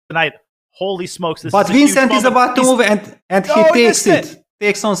tonight. Holy smokes! But Vincent is about to move, and he takes it.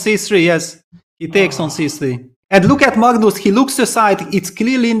 Takes on c3. Yes, he takes on c3. And look at Magnus. He looks aside. It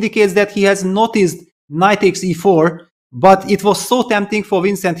clearly indicates that he has noticed knight takes e4. But it was so tempting for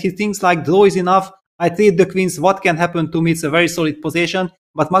Vincent. He thinks like draw is enough. I trade the queens. What can happen to me? It's a very solid position.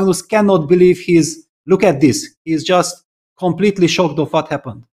 But Magnus cannot believe he's. Look at this. He's just completely shocked of what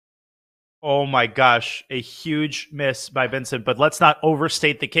happened. Oh my gosh, a huge miss by Vincent, but let's not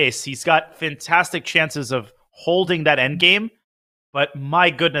overstate the case. He's got fantastic chances of holding that endgame, but my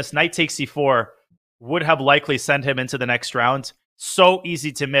goodness, knight takes c4 would have likely sent him into the next round. So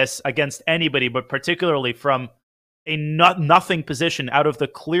easy to miss against anybody, but particularly from a nothing position out of the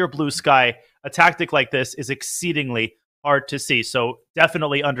clear blue sky. A tactic like this is exceedingly hard to see, so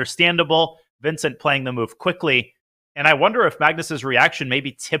definitely understandable. Vincent playing the move quickly, and I wonder if Magnus's reaction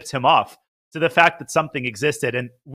maybe tipped him off to the fact that something existed. And